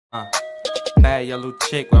Bad yellow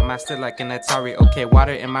chick with my stick like an Atari. Okay,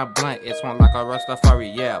 water in my blunt, it swung like a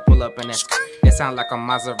Rastafari. Yeah, pull up in it. It sound like a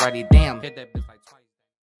Maserati. Damn, hit that bitch like twice.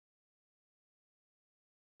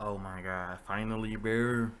 Oh my god, finally,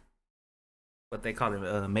 bro. What they call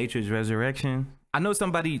it, Matrix Resurrection. I know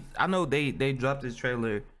they dropped this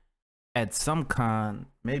trailer at some con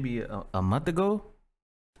maybe a month ago.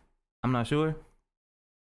 I'm not sure.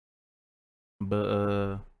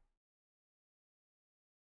 But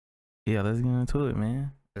yeah, let's get into it,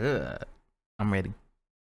 man. I'm ready.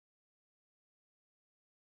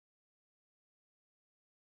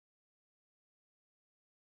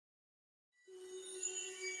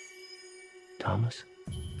 Thomas?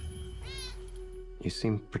 You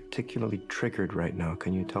seem particularly triggered right now.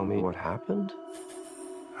 Can you tell me what happened?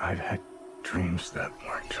 I've had dreams that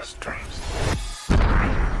weren't just dreams.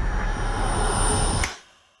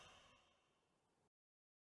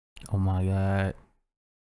 Oh my god.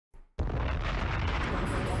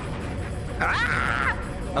 Ah!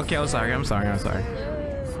 Okay, I'm sorry.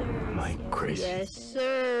 Am I crazy? Yes,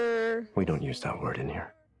 sir. We don't use that word in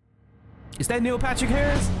here. Is that Neil Patrick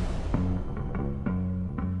Harris?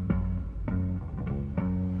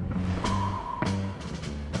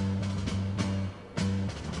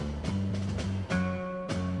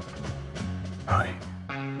 Hi.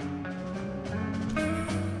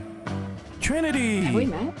 Trinity. Have we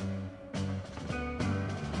met?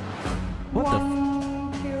 What the?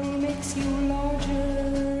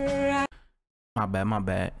 My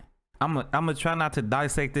bad. I'ma try not to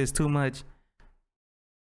dissect this too much.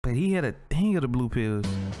 But he had a thing of the blue pills.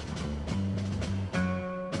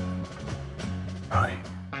 Hi.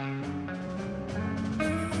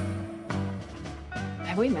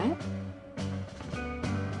 Have we met?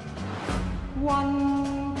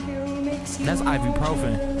 One pill makes you That's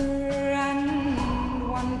ibuprofen. And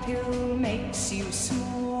one pill makes you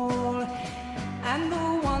small. And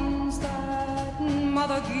the ones that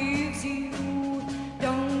mother gives you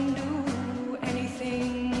don't do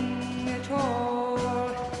anything at all.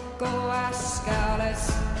 Go ask Alice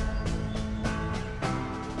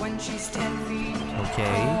when she's 10 feet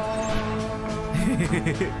Okay.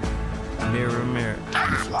 Mirror, mirror.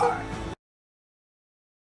 Fly.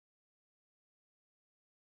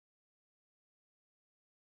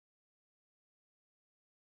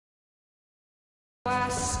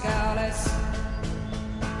 Ask Alice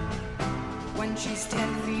when she's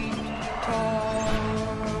 10 feet tall.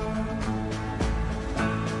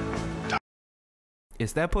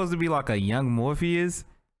 Is that supposed to be like a young Morpheus?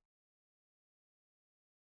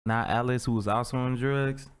 Not Alice, who was also on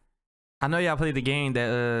drugs. I know y'all played the game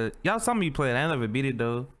that y'all saw me play it. I never beat it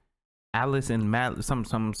though. Alice and Matt, some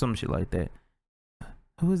shit like that.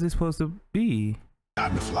 Who is this supposed to be?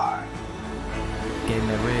 Time to fly. Getting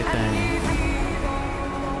that red thing.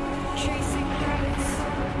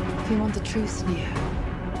 If you want the truth, Neo,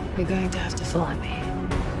 you're going to have to follow me.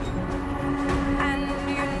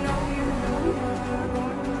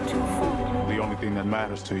 The only thing that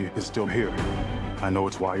matters to you is still here. I know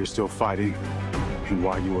it's why you're still fighting and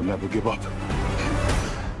why you will never give up.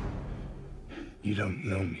 You don't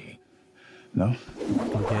know me. No?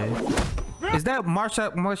 Okay. Is that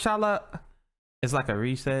Marshala? It's like a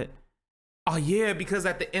reset. Oh yeah, because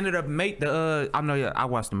at the end of the I know, yeah, I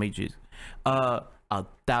watched the Matrix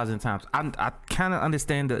 1,000 times. I kind of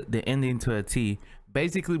understand the ending to a T.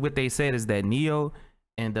 Basically what they said is that Neo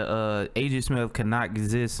and the Agent Smith cannot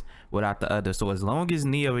exist without the other. So as long as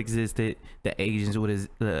Neo existed, the agents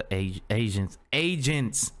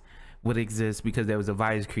would exist because there was a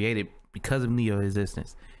virus created because of Neo's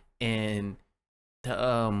existence. And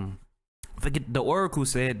the Oracle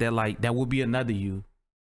said that like that will be another you.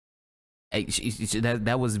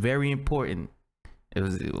 That was very important. It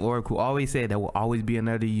was Oracle always said there will always be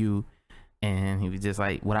another you, and he was just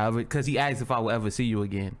like whatever, because he asked if I will ever see you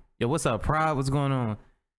again. Yo, what's up, Pride? What's going on?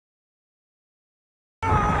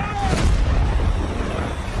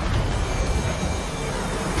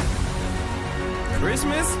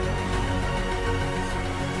 Christmas?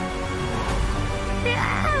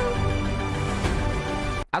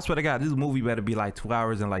 I swear to God, this movie better be like 2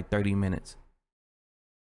 hours and like 30 minutes.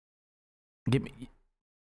 Get me.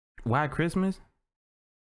 Why Christmas?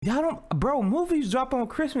 Y'all don't, bro. Movies drop on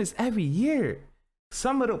Christmas every year.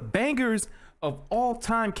 Some of the bangers of all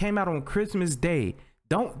time came out on Christmas Day.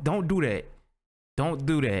 Don't do that. Don't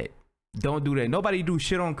do that. Don't do that. Nobody do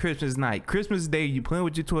shit on Christmas night. Christmas Day, you playing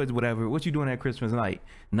with your toys, whatever. What you doing at Christmas night?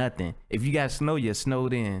 Nothing. If you got snow, you're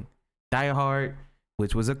snowed in. Die Hard,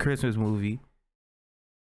 which was a Christmas movie.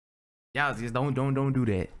 Y'all just don't do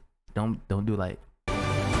that. Don't do like.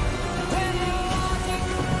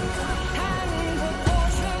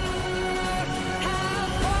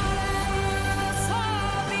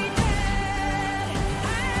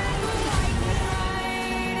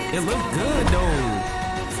 It look good though.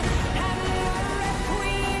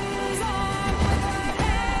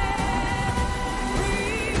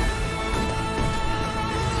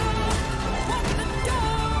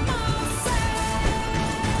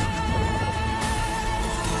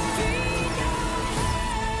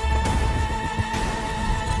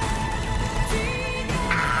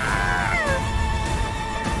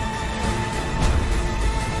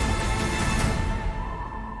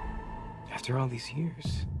 After all these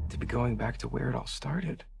years, to be going back to where it all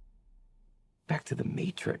started. Back to the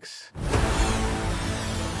Matrix.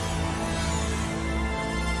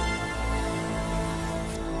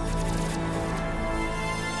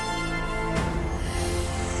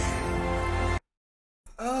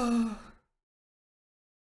 Oh.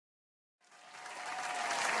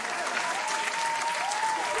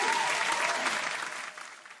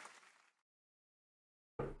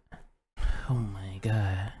 Oh my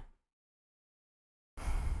God.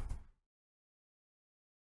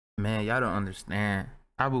 Man, y'all don't understand.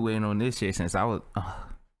 I've been waiting on this shit since I was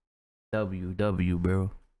WW,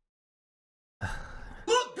 bro.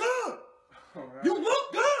 Look good. You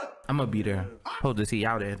look good. I'm gonna be there. Hope to see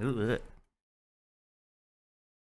y'all there.